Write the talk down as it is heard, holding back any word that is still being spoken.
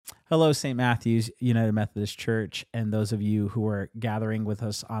Hello, St. Matthew's United Methodist Church, and those of you who are gathering with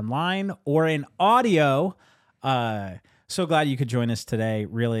us online or in audio. So glad you could join us today.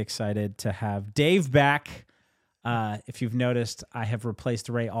 Really excited to have Dave back. If you've noticed, I have replaced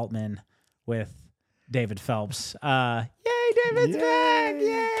Ray Altman with David Phelps. Yay, David's back!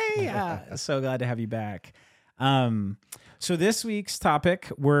 Yay! So glad to have you back. So this week's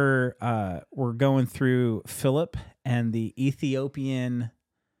topic, we're going through Phillip and the Ethiopian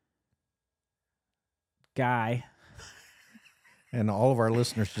guy. And all of our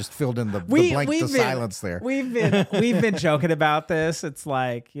listeners just filled in the blank of silence there. We've been joking about this. It's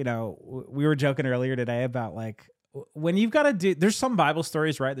like, we were joking earlier today about like when you've got to do. There's some Bible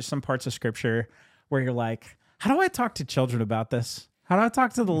stories, right? There's some parts of Scripture where you're like, how do I talk to children about this? How do I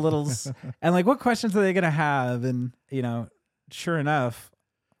talk to the littles? And like, what questions are they going to have? And sure enough,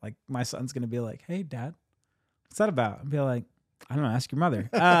 like my son's going to be like, "Hey, Dad, what's that about?" I'll be like, "I don't know. Ask your mother."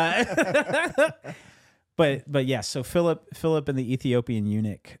 But yeah, so Phillip and the Ethiopian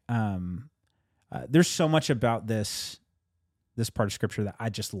eunuch. There's so much about this part of Scripture that I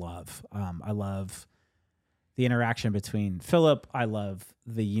just love. I love the interaction between Phillip. I love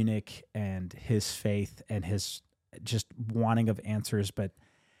the eunuch and his faith and his just wanting of answers, but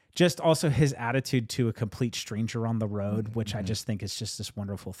just also his attitude to a complete stranger on the road, which I just think is just this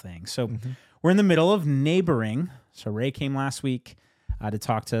wonderful thing. So we're in the middle of neighboring. So Ray came last week to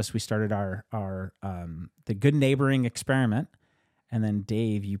talk to us. We started our the good neighboring experiment, and then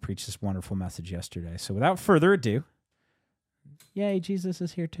Dave, you preached this wonderful message yesterday. So without further ado, yay, Jesus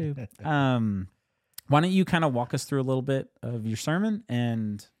is here too. Why don't you kind of walk us through a little bit of your sermon,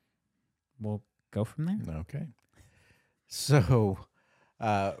 and we'll go from there. Okay. So,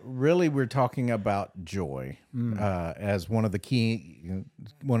 really, we're talking about joy as one of the key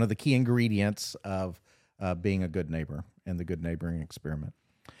ingredients of being a good neighbor and the good neighboring experiment.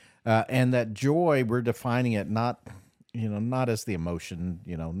 And that joy, we're defining it not as the emotion,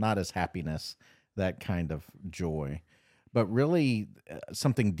 not as happiness, that kind of joy, but really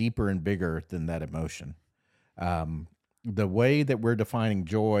something deeper and bigger than that emotion. The way that we're defining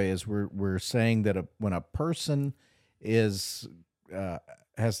joy is we're saying that when a person has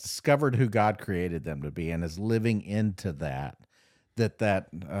discovered who God created them to be and is living into that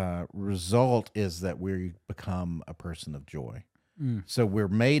result is that we become a person of joy. So we're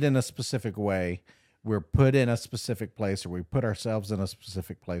made in a specific way, we're put in a specific place, or we put ourselves in a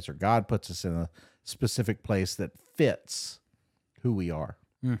specific place, or God puts us in a specific place that fits who we are.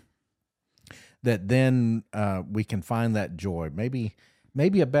 That then we can find that joy. Maybe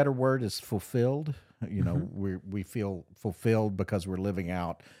a better word is fulfilled. We feel fulfilled because we're living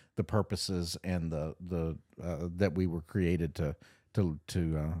out the purposes and the that we were created to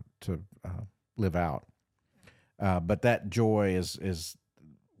live out. But that joy is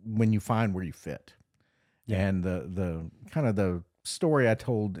when you find where you fit. Yeah. And the kind of the story I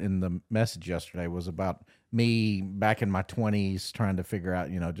told in the message yesterday was about me back in my 20s trying to figure out,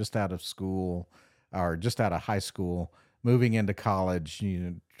 just out of school or just out of high school, moving into college,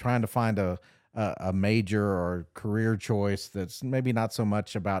 trying to find a major or career choice that's maybe not so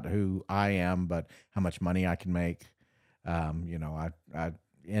much about who I am, but how much money I can make. I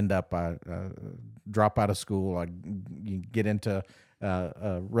end up, drop out of school, I get into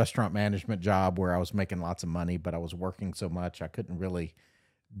a restaurant management job where I was making lots of money, but I was working so much I couldn't really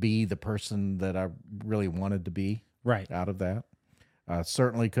be the person that I really wanted to be out of that.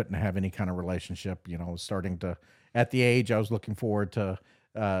 Certainly couldn't have any kind of relationship. I was starting to, at the age I was looking forward to,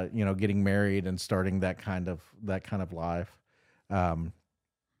 getting married and starting that kind of life. And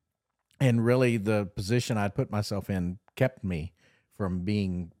really the position I'd put myself in kept me from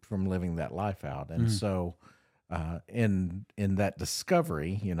living that life out. And so in that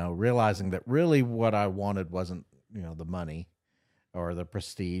discovery, realizing that really what I wanted wasn't, the money or the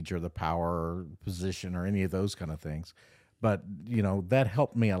prestige or the power or position or any of those kind of things. But, that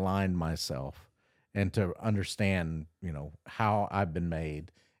helped me align myself and to understand, how I've been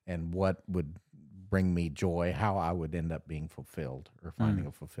made and what would bring me joy, how I would end up being fulfilled or finding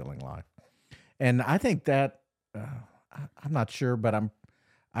a fulfilling life. And I think that, I'm not sure, but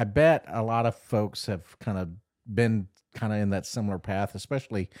I bet a lot of folks have kind of been kind of in that similar path,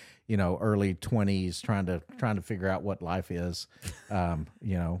 especially, early 20s, trying to figure out what life is,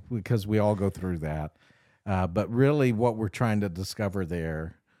 because we all go through that. But really what we're trying to discover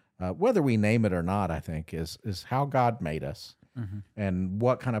there, whether we name it or not, I think is how God made us and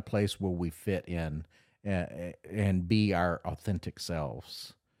what kind of place will we fit in and be our authentic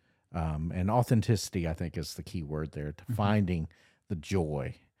selves. And authenticity, I think, is the key word there to finding the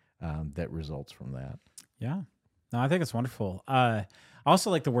joy that results from that. Yeah. No, I think it's wonderful. I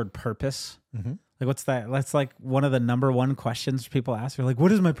also like the word purpose. Mm-hmm. Like, what's that? That's like one of the number one questions people ask. They're like,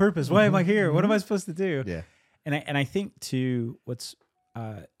 what is my purpose? Why am I here? What am I supposed to do? Yeah. And I think too,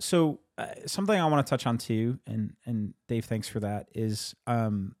 something I want to touch on too, and Dave, thanks for that, is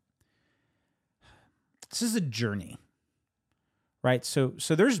this is a journey, right? So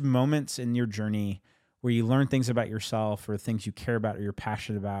there's moments in your journey where you learn things about yourself or things you care about or you're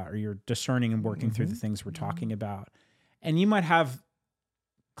passionate about or you're discerning and working through the things we're talking about. And you might have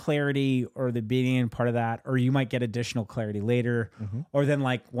clarity or the beginning part of that, or you might get additional clarity later, or then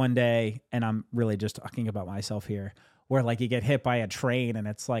like one day, and I'm really just talking about myself here, where like you get hit by a train and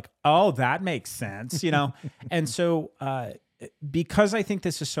it's like, oh, that makes sense, you know? And so because I think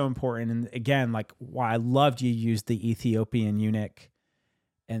this is so important, and again, like why I loved you use the Ethiopian eunuch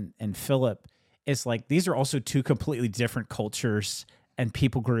and Phillip, is like these are also two completely different cultures and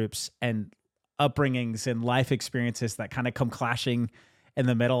people groups and upbringings and life experiences that kind of come clashing in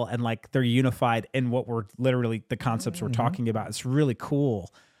the middle, and like they're unified in what we're literally the concepts we're talking about. It's really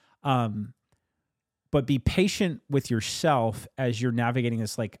cool. But be patient with yourself as you're navigating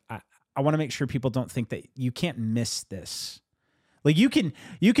this. Like I want to make sure people don't think that you can't miss this. Like you can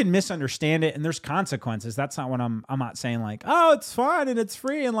misunderstand it and there's consequences. That's not what I'm not saying like, oh, it's fun and it's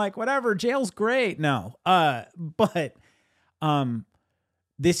free and like whatever, jail's great. No. But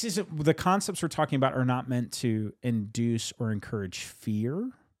this isn't, the concepts we're talking about are not meant to induce or encourage fear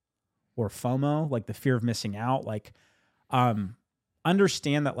or FOMO, like the fear of missing out. Like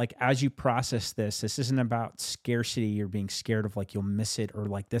understand that like as you process this isn't about scarcity or being scared of like you'll miss it or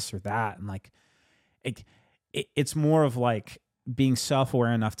like this or that. And like it's more of like being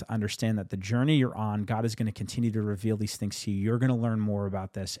self-aware enough to understand that the journey you're on, God is going to continue to reveal these things to you. You're going to learn more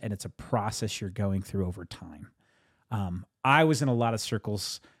about this, and it's a process you're going through over time. I was in a lot of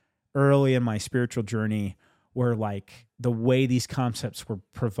circles early in my spiritual journey where like the way these concepts were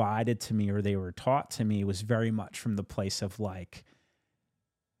provided to me or they were taught to me was very much from the place of like,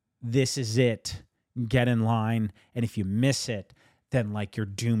 this is it, get in line. And if you miss it, then like you're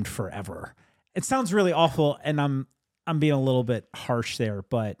doomed forever. It sounds really awful. And I'm being a little bit harsh there,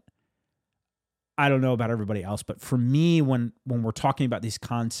 but I don't know about everybody else. But for me, when we're talking about these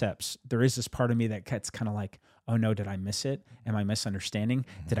concepts, there is this part of me that gets kind of like, oh no, did I miss it? Am I misunderstanding?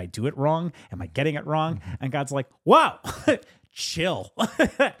 Did I do it wrong? Am I getting it wrong? And God's like, wow, chill.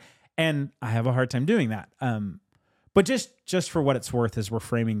 And I have a hard time doing that. But just for what it's worth, as we're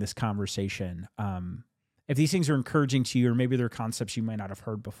framing this conversation, if these things are encouraging to you, or maybe they're concepts you might not have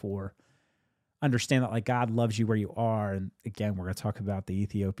heard before, understand that like God loves you where you are. And again, we're going to talk about the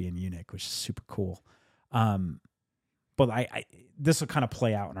Ethiopian eunuch, which is super cool. But this will kind of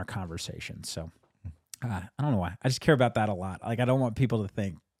play out in our conversation. So I don't know why. I just care about that a lot. Like I don't want people to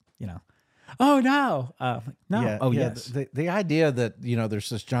think, you know, oh no, no. Yeah, oh yeah. yes. The idea that, you know, there's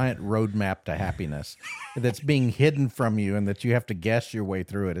this giant roadmap to happiness that's being hidden from you and that you have to guess your way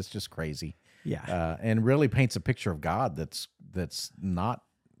through it. It's just crazy. Yeah. And really paints a picture of God that's not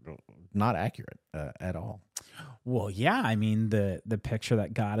accurate at all. Well, yeah. I mean, the picture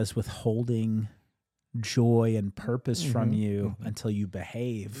that God is withholding joy and purpose from you until you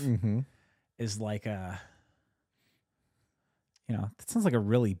behave is like a, you know, that sounds like a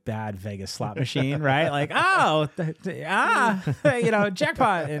really bad Vegas slot machine, right? Like, you know,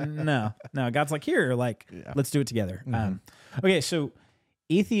 jackpot. And no, God's like, here, like, let's do it together. Okay, so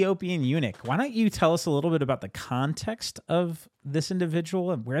Ethiopian eunuch. Why don't you tell us a little bit about the context of this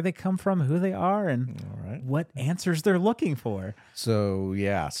individual and where they come from, who they are, and what answers they're looking for? So,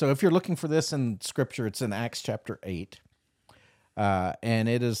 yeah. So if you're looking for this in Scripture, it's in Acts chapter 8. And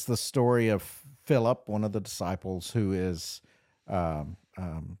it is the story of Phillip, one of the disciples, who is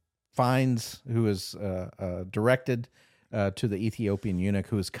directed to the Ethiopian eunuch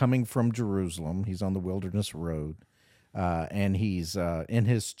who is coming from Jerusalem. He's on the wilderness road, and he's in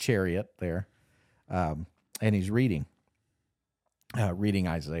his chariot there, and he's reading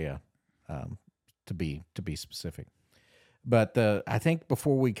Isaiah, to be specific. But I think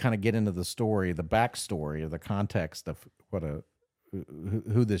before we kind of get into the story, the backstory or the context of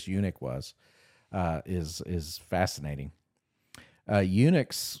who this eunuch was, is fascinating.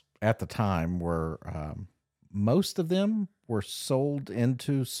 Eunuchs at the time were, most of them were sold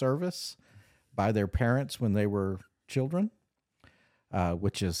into service by their parents when they were children,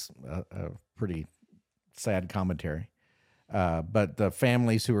 which is a pretty sad commentary. But the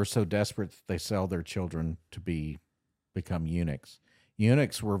families who are so desperate, they sell their children to become eunuchs.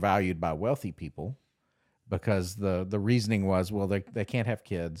 Eunuchs were valued by wealthy people because the reasoning was, well, they can't have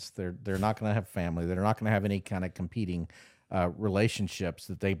kids. They're not going to have family. They're not going to have any kind of competing relationships,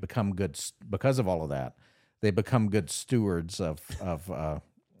 that they become good because of all of that. they become good stewards of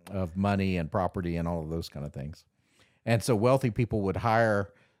money and property and all of those kind of things. And so wealthy people would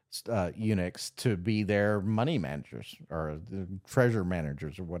hire eunuchs to be their money managers or the treasure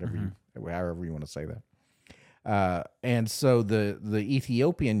managers or whatever, however you want to say that. And so the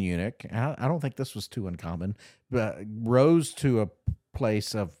Ethiopian eunuch, I don't think this was too uncommon, but rose to a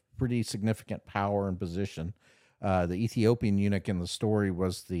place of pretty significant power and position. The Ethiopian eunuch in the story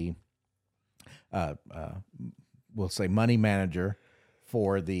was the, we'll say, money manager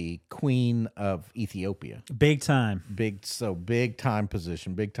for the queen of Ethiopia. Big time. Big time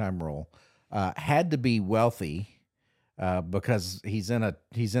position, big time role. Had to be wealthy because he's in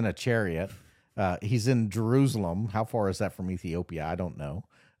a chariot. He's in Jerusalem. How far is that from Ethiopia? I don't know,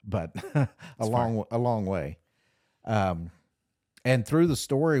 but a long way. And through the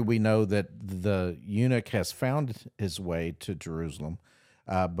story, we know that the eunuch has found his way to Jerusalem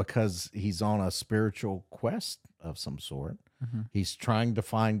because he's on a spiritual quest of some sort. He's trying to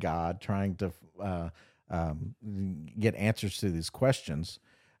find God, trying to get answers to these questions.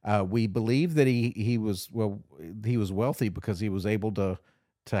 We believe that he was wealthy because he was able to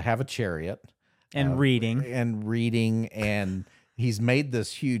have a chariot and reading, and he's made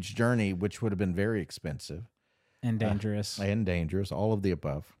this huge journey, which would have been very expensive and dangerous, all of the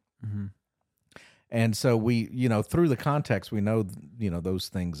above. And so we, through the context, we know, those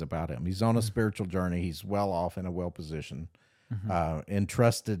things about him. He's on a spiritual journey. He's well off in a well position,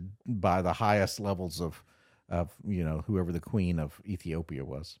 entrusted by the highest levels of whoever the queen of Ethiopia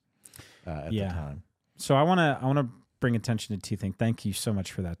was at the time. So I want to bring attention to two things. Thank you so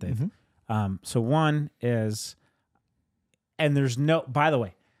much for that, Dave. So one is, and there's no, by the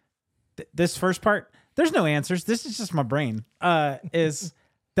way, this first part, there's no answers. This is just my brain. Is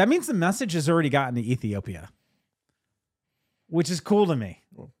that means the message has already gotten to Ethiopia, which is cool to me.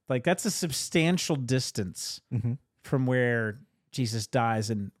 Like that's a substantial distance from where Jesus dies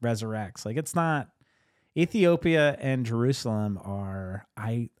and resurrects. Like it's not Ethiopia and Jerusalem are.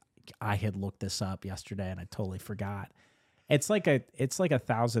 I had looked this up yesterday and I totally forgot. It's like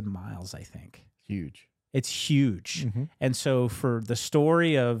 1,000 miles. I think huge. It's huge, and so for the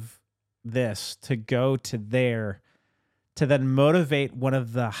story of this to go to there, to then motivate one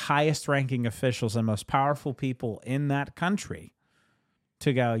of the highest ranking officials and most powerful people in that country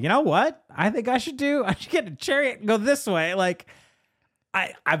to go, you know what? I think I should get a chariot and go this way. Like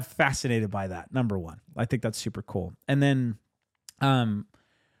I'm fascinated by that. Number one, I think that's super cool. And then,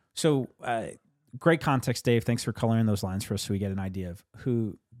 great context, Dave. Thanks for coloring those lines for us so we get an idea of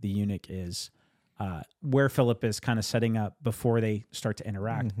who the eunuch is, where Philip is kind of setting up before they start to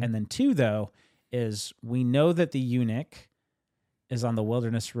interact. And then two, though, is we know that the eunuch is on the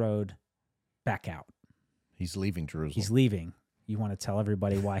wilderness road back out. He's leaving Jerusalem. He's leaving. You want to tell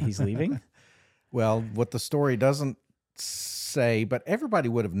everybody why he's leaving? Well, what the story doesn't say, but everybody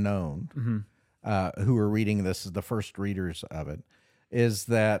would have known who are reading this as the first readers of it, is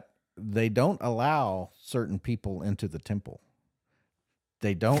that they don't allow certain people into the temple.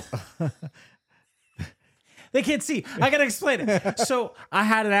 They don't... They can't see. I got to explain it. So I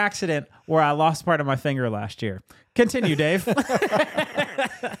had an accident where I lost part of my finger last year. Continue, Dave.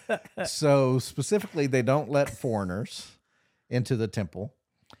 So specifically, they don't let foreigners into the temple,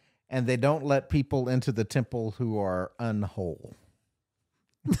 and they don't let people into the temple who are unwhole.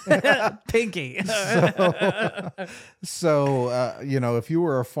 Pinky. So if you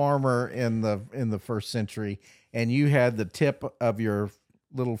were a farmer in the first century and you had the tip of your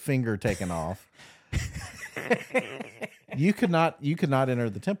little finger taken off, you could not enter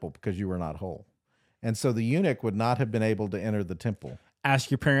the temple because you were not whole. And so the eunuch would not have been able to enter the temple. Ask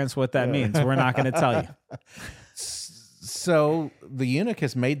your parents what that means. We're not going to tell you. So the eunuch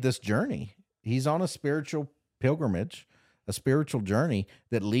has made this journey. He's on a spiritual pilgrimage, a spiritual journey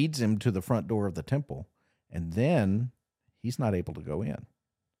that leads him to the front door of the temple. And then he's not able to go in.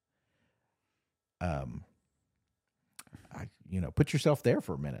 Put yourself there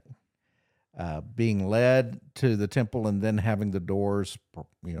for a minute. Being led to the temple and then having the doors,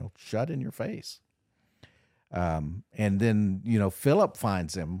 shut in your face. And then, Philip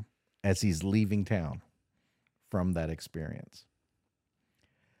finds him as he's leaving town from that experience.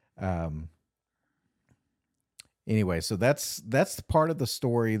 Anyway, so that's the part of the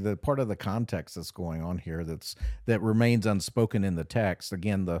story, the part of the context that's going on here that remains unspoken in the text.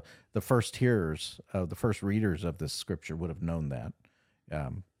 Again, the first hearers, the first readers of this scripture would have known that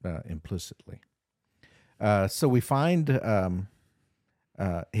implicitly. So we find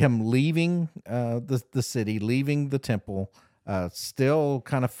him leaving the city, leaving the temple, still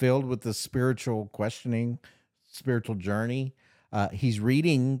kind of filled with the spiritual questioning, spiritual journey. He's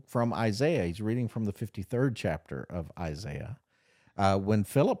reading from Isaiah. He's reading from the 53rd chapter of Isaiah. When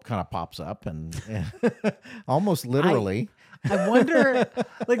Philip kind of pops up and almost literally. I wonder,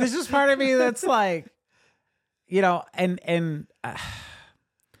 like, there's just part of me that's like, so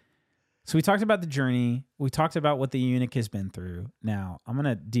we talked about the journey. We talked about what the eunuch has been through. Now, I'm going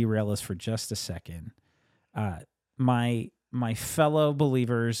to derail this for just a second. My fellow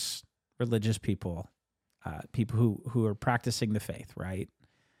believers, religious people, people who are practicing the faith, right?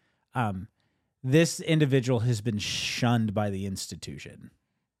 This individual has been shunned by the institution,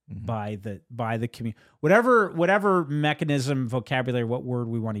 by the community, whatever mechanism, vocabulary, what word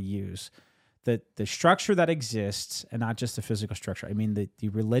we want to use. The structure that exists, and not just the physical structure. I mean, the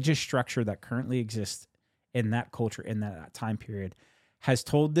religious structure that currently exists in that culture, in that time period, has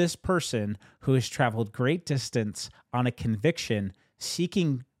told this person who has traveled great distance on a conviction,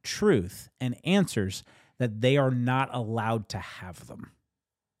 seeking truth and answers, that they are not allowed to have them.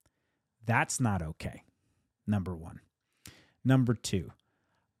 That's not okay, number one. Number two,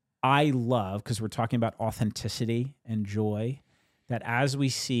 I love, because we're talking about authenticity and joy, that as we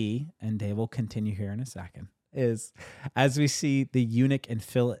see, and Dave will continue here in a second, is as we see the eunuch and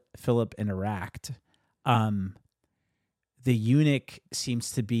Philip interact, the eunuch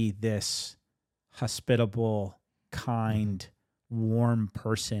seems to be this hospitable, kind, warm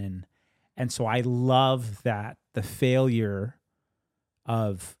person. And so I love that the failure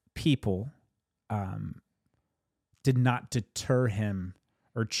of people did not deter him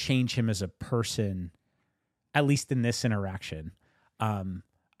or change him as a person, at least in this interaction.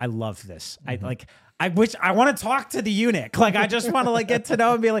 I love this. I wish I want to talk to the eunuch. Like, I just want to get to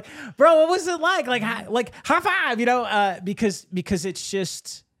know and be like, bro, what was it like? Like high five, because it's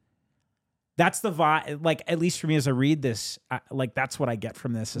just, that's the vibe. Like, at least for me as I read this, that's what I get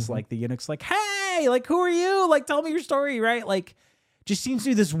from this is like the eunuch's like, hey, like, who are you? Like, tell me your story. Right. Like, just seems to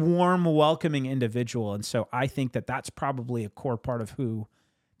be this warm, welcoming individual. And so I think that that's probably a core part of who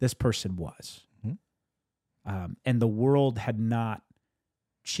this person was. And the world had not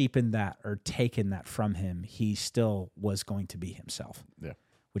cheapened that or taken that from him. He still was going to be himself. Yeah,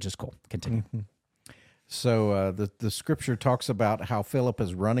 which is cool. Continue. So the scripture talks about how Philip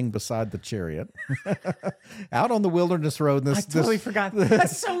is running beside the chariot out on the wilderness road. I totally forgot.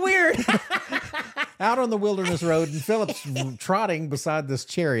 That's so weird. Out on the wilderness road, and Philip's trotting beside this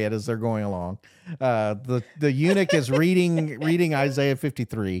chariot as they're going along. The eunuch is reading Isaiah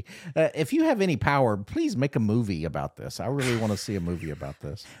 53. If you have any power, please make a movie about this. I really want to see a movie about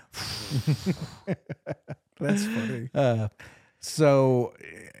this. That's funny. So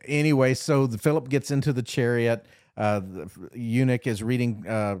Philip gets into the chariot. The eunuch is reading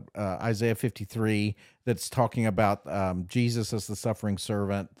Isaiah 53 that's talking about Jesus as the suffering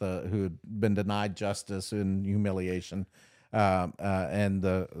servant who had been denied justice and humiliation, and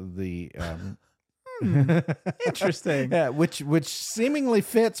the interesting, which seemingly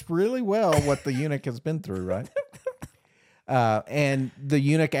fits really well what the eunuch has been through, right? And the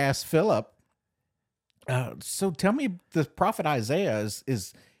eunuch asks Philip, so tell me, the prophet Isaiah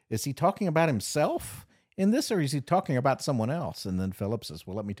is he talking about himself in this, or is he talking about someone else? And then Philip says,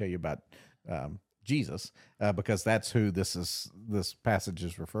 well, let me tell you about Jesus, because that's who this passage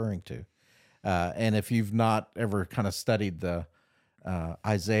is referring to. And if you've not ever kind of studied the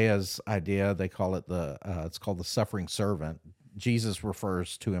Isaiah's idea, they call it it's called the suffering servant. Jesus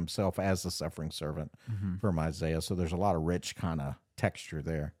refers to himself as the suffering servant from Isaiah. So there's a lot of rich kind of texture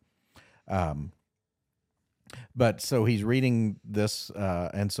there. But so he's reading this,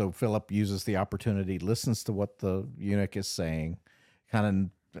 and so Philip uses the opportunity, listens to what the eunuch is saying,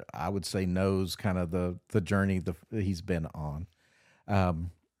 kind of, I would say, knows kind of the journey he's been on,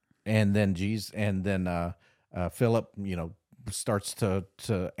 and then Philip, starts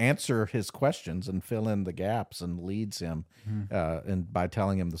to answer his questions and fill in the gaps and leads him, and by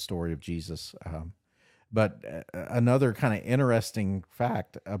telling him the story of Jesus. But another kind of interesting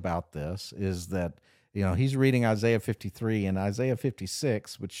fact about this is that, he's reading Isaiah 53 and Isaiah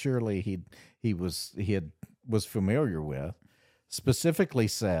 56, which surely he was familiar with, specifically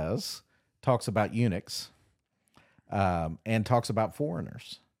talks about eunuchs, and talks about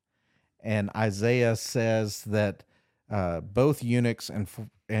foreigners. And Isaiah says that both eunuchs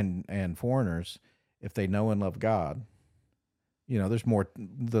and foreigners, if they know and love God, there's more.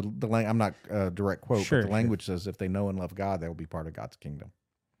 I'm not a direct quote, but the language says if they know and love God, they will be part of God's kingdom.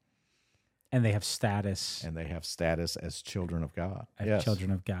 And they have status. And they have status as children of God. As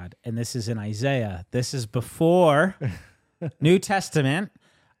children of God. And this is in Isaiah. This is before New Testament.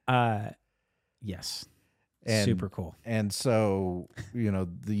 Yes. Super cool. And so, the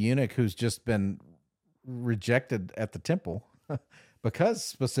eunuch who's just been rejected at the temple because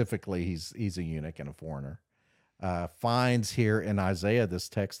specifically he's a eunuch and a foreigner, finds here in Isaiah this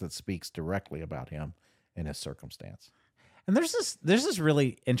text that speaks directly about him and his circumstance. And there's this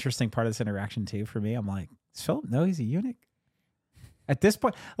really interesting part of this interaction too for me. I'm like, does Philip know he's a eunuch? At this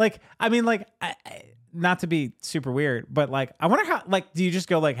point, like, I mean, like, not to be super weird, but like, I wonder how, like, do you just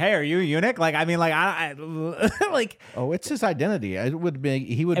go like, hey, are you a eunuch? Like, I mean, like, I like, oh, it's his identity. He would have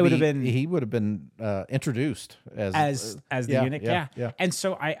been introduced as the eunuch. Yeah. And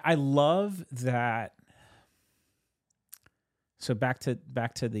so I love that. So back to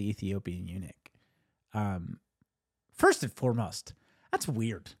the Ethiopian eunuch. First and foremost, that's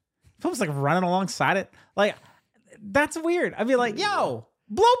weird. Philip's like running alongside it. Like, that's weird. I mean, like, yo,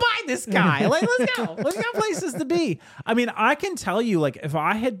 blow by this guy. Like, let's go. Let's got places to be. I mean, I can tell you, like, if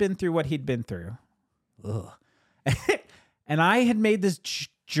I had been through what he'd been through, and I had made this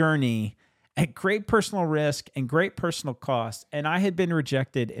journey at great personal risk and great personal cost, and I had been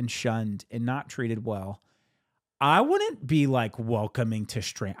rejected and shunned and not treated well, I wouldn't be like welcoming to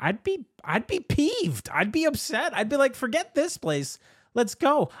strangers. I'd be peeved. I'd be upset. I'd be like, forget this place. Let's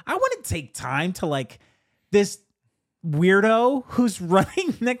go. I wouldn't take time to like this weirdo who's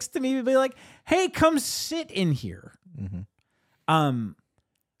running next to me to be like, hey, come sit in here. Mm-hmm.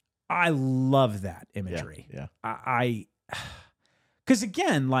 I love that imagery. Yeah. I because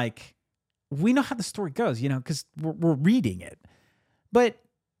again, like, we know how the story goes, you know, because we're reading it, but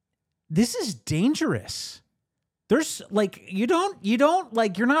this is dangerous. There's like, you don't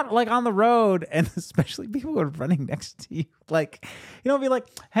like, you're not like on the road, and especially people who are running next to you. Like, you don't be like,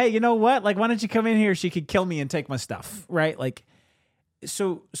 hey, you know what? Like, why don't you come in here? She could kill me and take my stuff. Right. Like,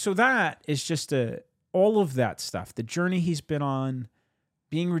 so that is just all of that stuff, the journey he's been on,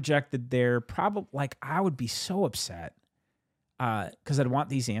 being rejected there, probably like, I would be so upset because I'd want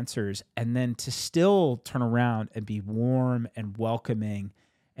these answers, and then to still turn around and be warm and welcoming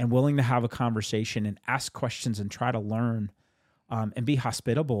and willing to have a conversation and ask questions and try to learn and be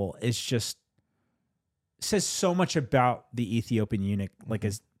hospitable is just says so much about the Ethiopian eunuch, like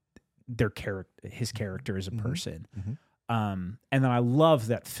as their character, his character as a person. Mm-hmm. And then I love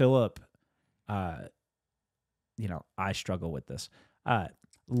that Philip, you know, I struggle with this,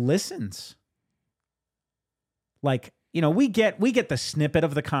 listens. Like, you know, we get the snippet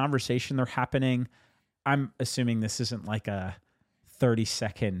of the conversation they're happening. I'm assuming this isn't like a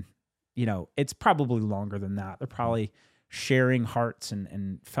 30-second, you know, it's probably longer than that. They're probably sharing hearts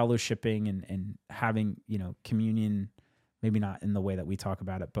and fellowshipping and having, you know, communion, maybe not in the way that we talk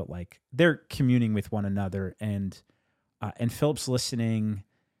about it, but like they're communing with one another, and Philip's listening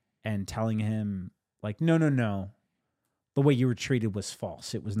and telling him like, no, the way you were treated was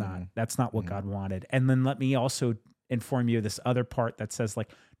false. It was not, that's not what God wanted. And then let me also inform you of this other part that says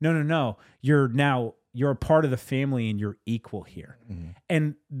like, no, you're a part of the family and you're equal here. Mm-hmm.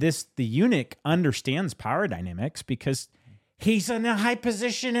 And the eunuch understands power dynamics because he's in a high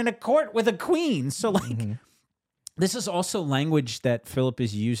position in a court with a queen. So like, this is also language that Philip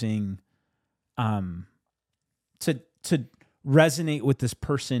is using to resonate with this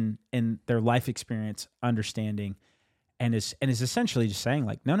person and their life experience, understanding, and is essentially just saying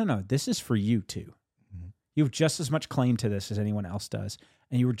like, no, this is for you too. Mm-hmm. You have just as much claim to this as anyone else does.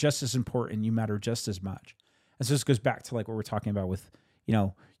 And you were just as important. You matter just as much. And so this goes back to like what we're talking about with, you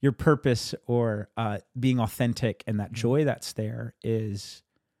know, your purpose or being authentic, and that joy that's there is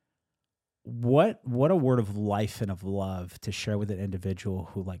what a word of life and of love to share with an individual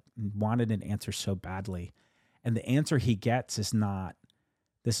who like wanted an answer so badly. And the answer he gets is not,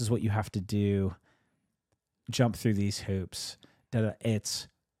 this is what you have to do, jump through these hoops. It's,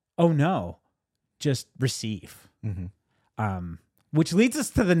 oh no, just receive. Mm-hmm. Which leads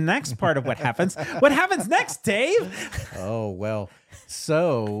us to the next part of what happens. What happens next, Dave? Oh, well,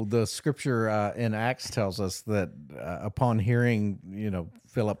 so the scripture in Acts tells us that upon hearing, you know,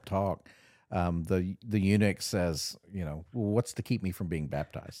 Philip talk, the eunuch says, you know, well, what's to keep me from being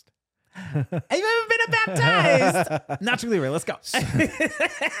baptized? Have you ever been baptized? Naturally, let's go.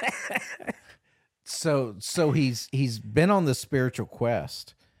 So he's been on this spiritual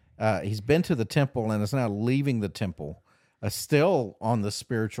quest. He's been to the temple and is now leaving the temple. Still on the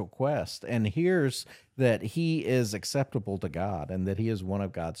spiritual quest, and hears that he is acceptable to God and that he is one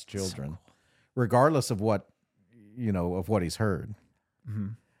of God's children, so cool. Regardless of what, you know, of what he's heard. Mm-hmm.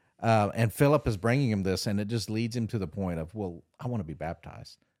 And Philip is bringing him this, and it just leads him to the point of, well, I want to be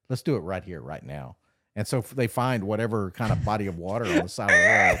baptized. Let's do it right here, right now. And so they find whatever kind of body of water on the side of the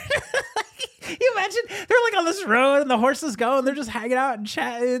road. You imagine they're like on this road and the horses go and they're just hanging out and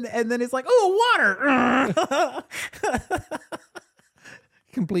chatting, and then it's like, oh, water.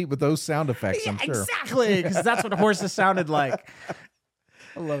 complete with those sound effects, I'm sure. Exactly, because that's what horses sounded like.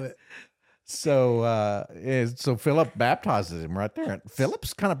 I love it. So so Philip baptizes him right there. And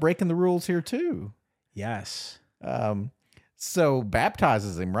Philip's kind of breaking the rules here too. Yes. So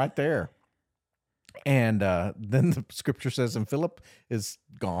baptizes him right there. And then the scripture says, and Philip is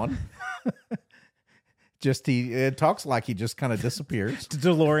gone. It talks like he just kind of disappears. The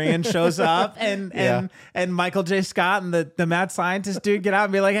DeLorean shows up and Michael J. Scott and the mad scientist dude get out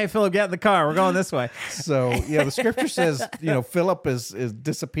and be like, hey, Philip, get in the car. We're going this way. So, the scripture says, Philip is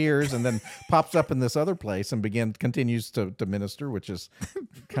disappears and then pops up in this other place and continues to minister, which is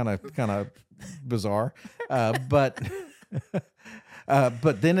kind of bizarre. But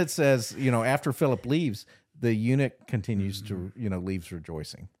then it says, after Philip leaves, the eunuch continues to, leaves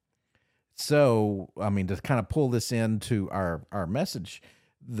rejoicing. So, I mean, to kind of pull this into our message,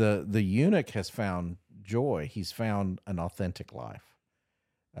 the eunuch has found joy. He's found an authentic life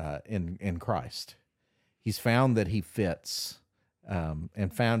in Christ. He's found that he fits,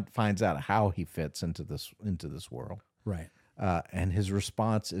 and finds out how he fits into this world. Right. And his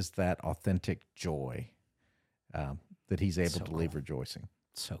response is that authentic joy that he's able to leave rejoicing.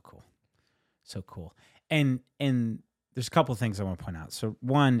 So cool. So cool. And there's a couple of things I want to point out. So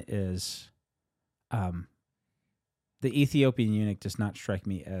one is the Ethiopian eunuch does not strike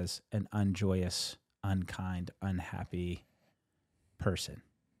me as an unjoyous, unkind, unhappy person.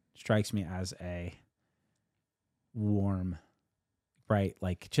 Strikes me as a warm, right?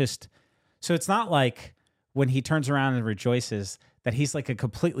 Like so it's not like when he turns around and rejoices that he's like a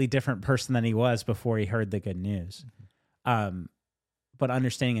completely different person than he was before he heard the good news. But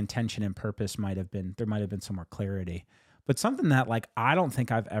understanding intention and purpose might have been some more clarity. But something that I don't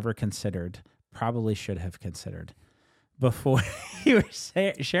think I've ever considered, probably should have considered before you were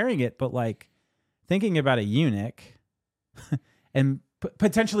sharing it, but thinking about a eunuch and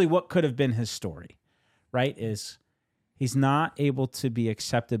potentially what could have been his story, right? Is he's not able to be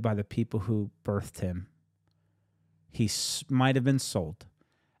accepted by the people who birthed him. He might have been sold,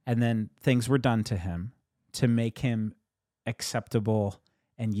 and then things were done to him to make him acceptable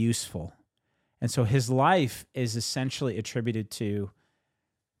and useful. And so his life is essentially attributed to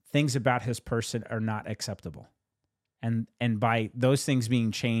things about his person are not acceptable. And by those things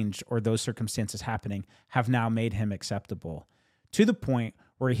being changed or those circumstances happening have now made him acceptable to the point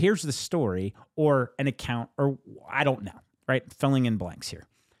where he hears the story or an account or I don't know, right? Filling in blanks here.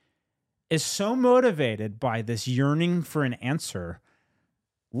 Is so motivated by this yearning for an answer,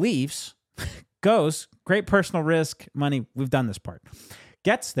 leaves, goes, great personal risk, money, we've done this part.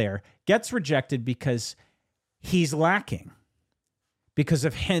 Gets there, gets rejected because he's lacking. Because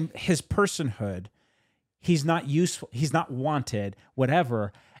of his personhood, he's not useful, he's not wanted,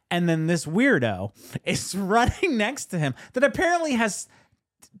 whatever. And then this weirdo is running next to him that apparently has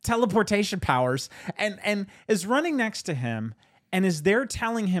teleportation powers and is running next to him and is there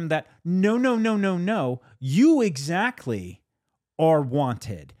telling him that no, you exactly are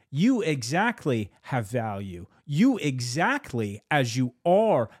wanted. You exactly have value. You exactly, as you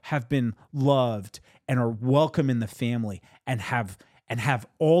are, have been loved and are welcome in the family and have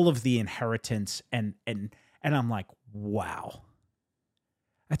all of the inheritance. And I'm like, wow.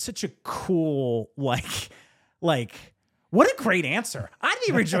 That's such a cool, what a great answer. I'd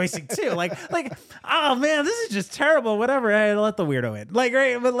be rejoicing too. Oh man, this is just terrible. Whatever. Hey, let the weirdo in.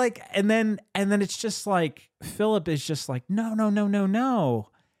 Right. But and then it's just Philip is just no.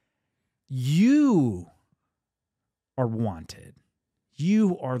 You are wanted.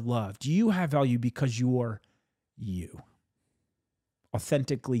 You are loved. You have value because you are you.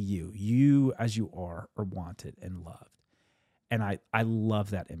 Authentically you. You as you are wanted and loved. And I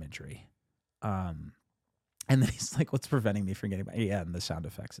love that imagery. And then he's like, what's preventing me from getting my, and the sound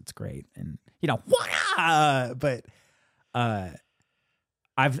effects, it's great. And, but I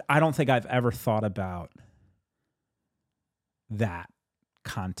don't think I've ever thought about that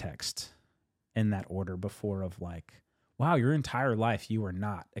context in that order before of wow, your entire life, you are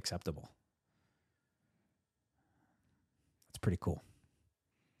not acceptable. That's pretty cool.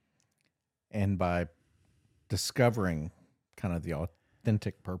 And by discovering kind of the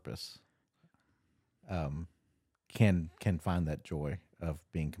authentic purpose, can find that joy of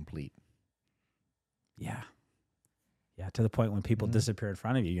being complete. Yeah. Yeah, to the point when people disappear in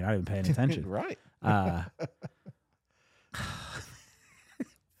front of you, you're not even paying attention. Right.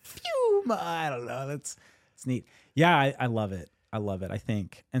 Phew, I don't know. It's neat. Yeah, I love it. I love it, I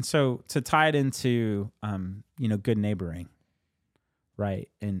think. And so to tie it into good neighboring, right?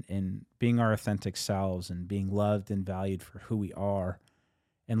 And being our authentic selves and being loved and valued for who we are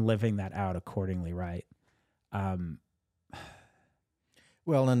and living that out accordingly, right?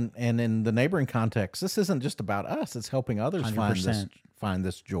 Well, and in the neighboring context, this isn't just about us; it's helping others 100%. find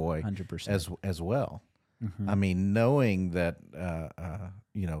this joy 100%. as well. Mm-hmm. I mean, knowing that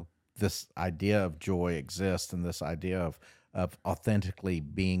this idea of joy exists, and this idea of authentically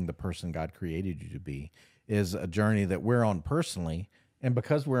being the person God created you to be, is a journey that we're on personally. And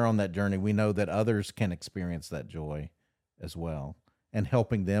because we're on that journey, we know that others can experience that joy as well, and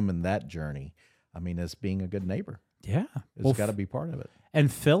helping them in that journey. I mean, as being a good neighbor. Yeah. It's got to be part of it.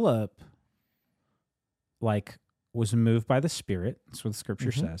 And Philip, was moved by the Spirit. That's what the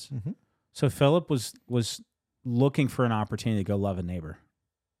Scripture says. Mm-hmm. So Philip was looking for an opportunity to go love a neighbor.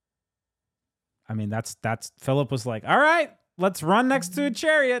 I mean, that's Philip was like, all right, let's run next to a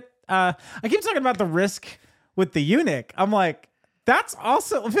chariot. I keep talking about the risk with the eunuch. I'm like, that's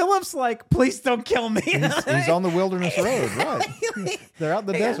also Philip's like, please don't kill me. He's on the wilderness road, right? They're out in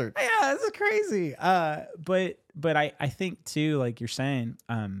the desert. Yeah, this is crazy. But I think too, like you're saying,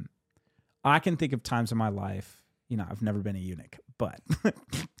 I can think of times in my life, I've never been a eunuch, but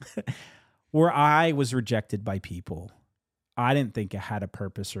where I was rejected by people. I didn't think it had a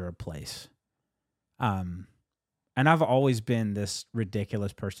purpose or a place. And I've always been this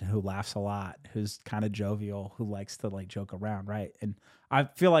ridiculous person who laughs a lot, who's kind of jovial, who likes to joke around, right? And I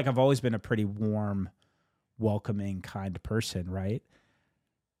feel like I've always been a pretty warm, welcoming kind of person, right?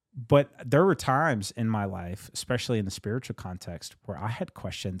 But there were times in my life, especially in the spiritual context, where I had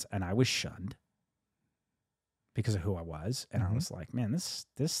questions and I was shunned because of who I was. And I was like, man, this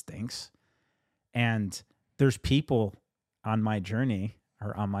stinks. And there's people on my journey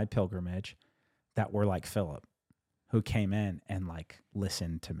or on my pilgrimage that were like Philip, who came in and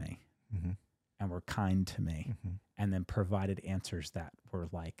listened to me and were kind to me and then provided answers that were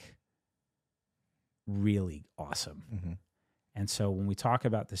really awesome. And so when we talk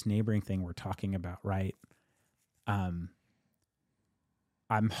about this neighboring thing, we're talking about, right? I'm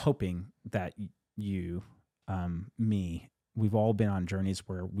hoping that you, me, we've all been on journeys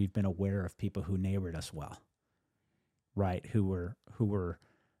where we've been aware of people who neighbored us well, right? Who were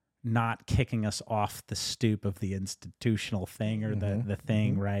not kicking us off the stoop of the institutional thing or the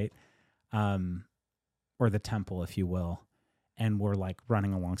thing, right? Or the temple, if you will. And we're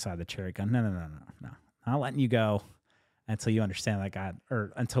running alongside the chariot going, no, not letting you go until you understand that God,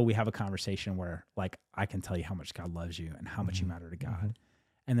 or until we have a conversation where I can tell you how much God loves you and how much you matter to God.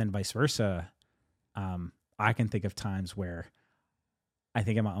 And then vice versa. I can think of times where I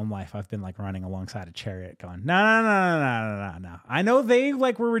think in my own life, I've been running alongside a chariot going, no. I know they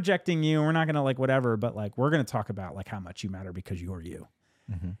were rejecting you. And we're not going to whatever, but we're going to talk about how much you matter because you're you.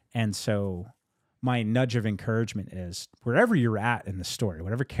 And so my nudge of encouragement is wherever you're at in the story,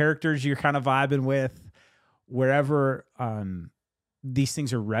 whatever characters you're kind of vibing with, wherever these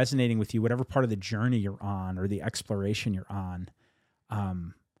things are resonating with you, whatever part of the journey you're on or the exploration you're on,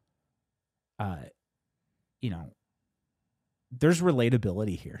 there's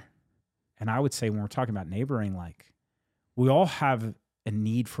relatability here. And I would say when we're talking about neighboring, we all have a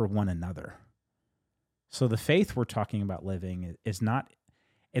need for one another. So the faith we're talking about living is not,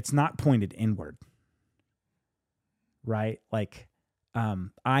 it's not pointed inward, right?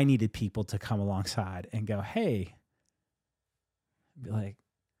 I needed people to come alongside and go, hey, be like,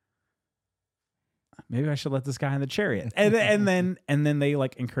 maybe I should let this guy in the chariot. And then they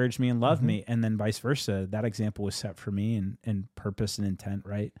encouraged me and loved me. And then vice versa. That example was set for me and purpose and intent,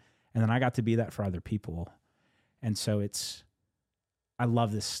 right? And then I got to be that for other people. And so I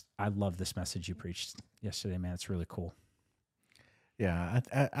love this message you preached yesterday, man. It's really cool. Yeah,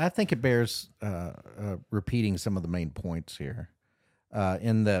 I think it bears repeating some of the main points here.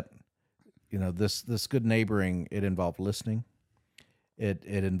 In that, this good neighboring, it involved listening. It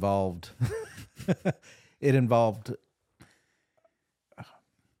involved it involved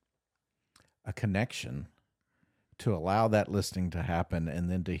a connection to allow that listening to happen, and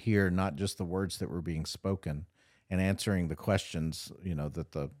then to hear not just the words that were being spoken and answering the questions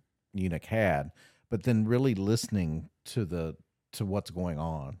that the eunuch had, but then really listening to what's going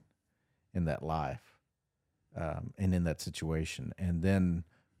on in that life and in that situation, and then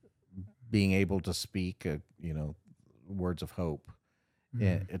being able to speak words of hope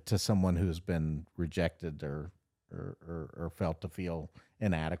to someone who's been rejected or felt to feel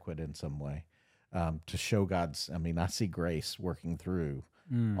inadequate in some way, to show God's, I see grace working through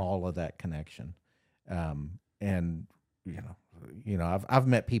all of that connection. And I've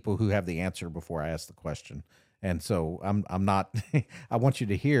met people who have the answer before I ask the question. And so I'm not, I want you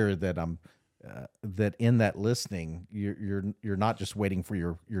to hear that that in that listening, you're not just waiting for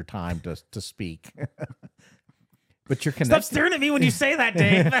your time to speak. But you're connected. Stop staring at me when you say that,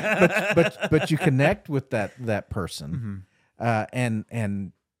 Dave. but you connect with that person,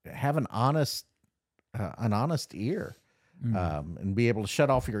 and have an honest ear, and be able to shut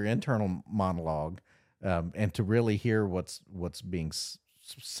off your internal monologue, and to really hear what's being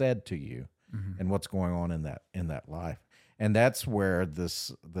said to you, and what's going on in that life. And that's where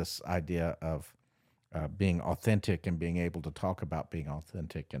this idea of being authentic and being able to talk about being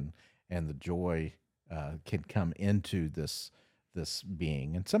authentic and the joy can come into this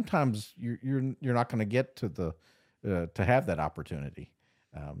being. And sometimes you're not going to get to have that opportunity.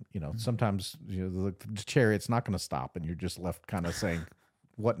 Sometimes the chariot's not going to stop, and you're just left kind of saying,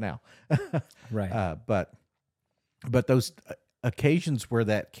 "What now?" Right. But those occasions where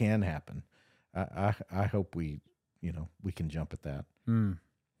that can happen, I hope we can jump at that.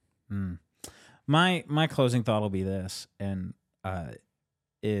 My closing thought will be this, and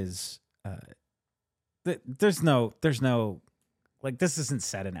there's no like, this isn't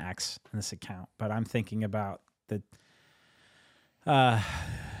said in Acts in this account, but I'm thinking about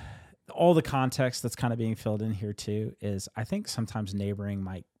all the context that's kind of being filled in here too. Is I think sometimes neighboring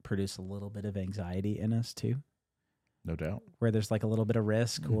might produce a little bit of anxiety in us too. No doubt. Where there's like a little bit of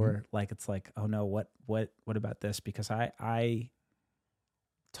risk, or like it's like, oh no, what about this? Because I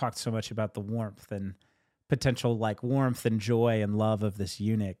talked so much about the warmth and potential, like warmth and joy and love of this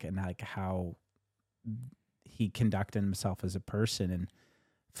eunuch, and like how he conducted himself as a person. And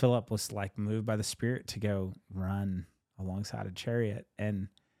Philip was like moved by the Spirit to go run alongside a chariot. And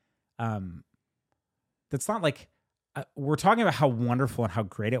that's not like we're talking about how wonderful and how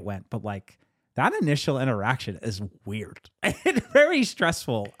great it went, but like that initial interaction is weird and very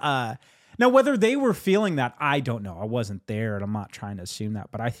stressful. Now, whether they were feeling that, I don't know. I wasn't there, and I'm not trying to assume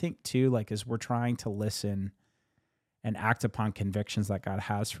that. But I think too, like, as we're trying to listen and act upon convictions that God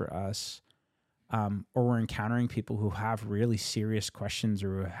has for us, or we're encountering people who have really serious questions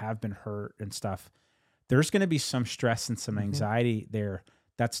or who have been hurt and stuff, there's going to be some stress and some anxiety there.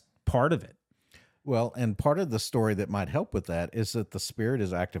 That's part of it. Well, and part of the story that might help with that is that the Spirit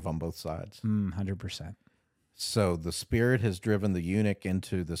is active on both sides. 100%. So the Spirit has driven the eunuch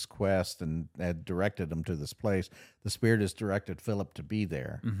into this quest and had directed him to this place. The Spirit has directed Philip to be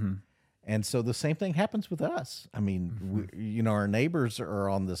there. And so the same thing happens with us. I mean, our neighbors are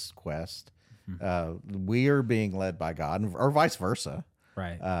on this quest. We are being led by God, or vice versa.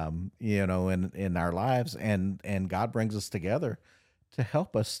 Right. In our lives, and God brings us together to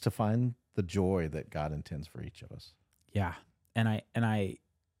help us to find the joy that God intends for each of us. Yeah. And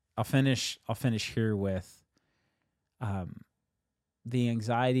I'll finish here with the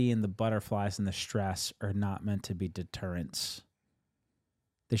anxiety and the butterflies and the stress are not meant to be deterrents.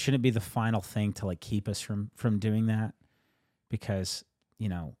 They shouldn't be the final thing to like keep us from doing that, because,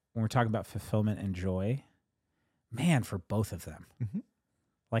 when we're talking about fulfillment and joy, man, for both of them,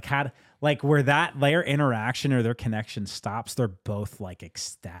 where their interaction or their connection stops, they're both like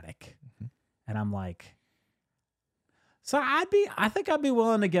ecstatic. And I'm like, so I think I'd be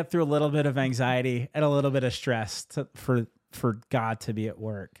willing to get through a little bit of anxiety and a little bit of stress for God to be at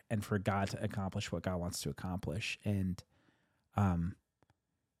work and for God to accomplish what God wants to accomplish. And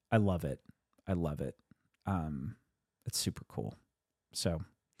I love it. It's super cool. So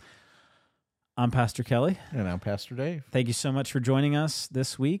I'm Pastor Kelly. And I'm Pastor Dave. Thank you so much for joining us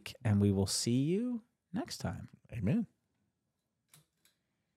this week, and we will see you next time. Amen.